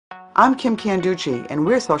I'm Kim Canducci, and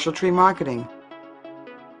we're Social Tree Marketing.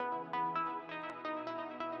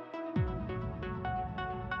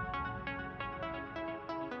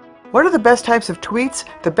 What are the best types of tweets?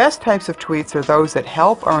 The best types of tweets are those that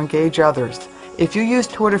help or engage others. If you use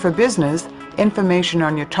Twitter for business, information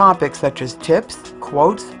on your topic such as tips,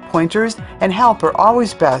 quotes, pointers, and help are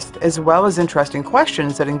always best, as well as interesting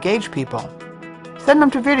questions that engage people. Send them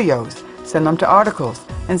to videos, send them to articles,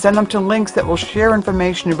 and send them to links that will share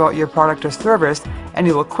information about your product or service, and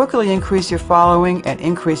you will quickly increase your following and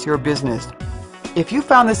increase your business. If you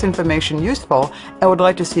found this information useful and would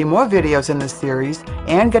like to see more videos in this series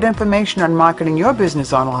and get information on marketing your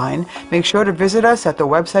business online, make sure to visit us at the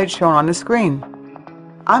website shown on the screen.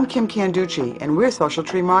 I'm Kim Canducci, and we're Social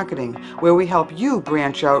Tree Marketing, where we help you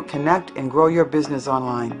branch out, connect, and grow your business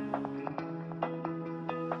online.